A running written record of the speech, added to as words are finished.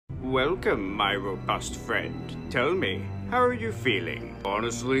Welcome, my robust friend. Tell me, how are you feeling?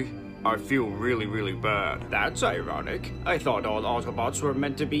 Honestly, I feel really bad. That's ironic. I thought all Autobots were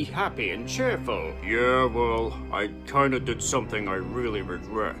meant to be happy and cheerful. Yeah, well, I kinda did something I really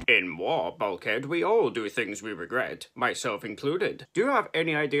regret. In war, Bulkhead, we all do things we regret, myself included. Do you have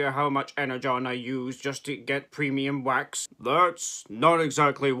any idea how much energon I use just to get premium wax? That's not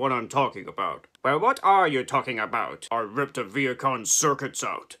exactly what I'm talking about. Well, what are you talking about? I ripped a Viacon circuits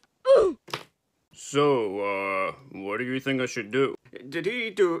out. So, what do you think I should do? Did he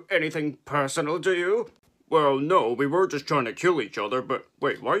do anything personal to you? Well, no, we were just trying to kill each other, but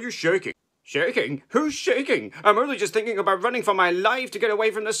wait, why are you shaking? Shaking? Who's shaking? I'm really just thinking about running for my life to get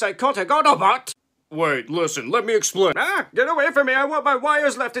away from this psychotic Autobot! Wait, listen, let me explain. Get away from me, I want my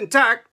wires left intact!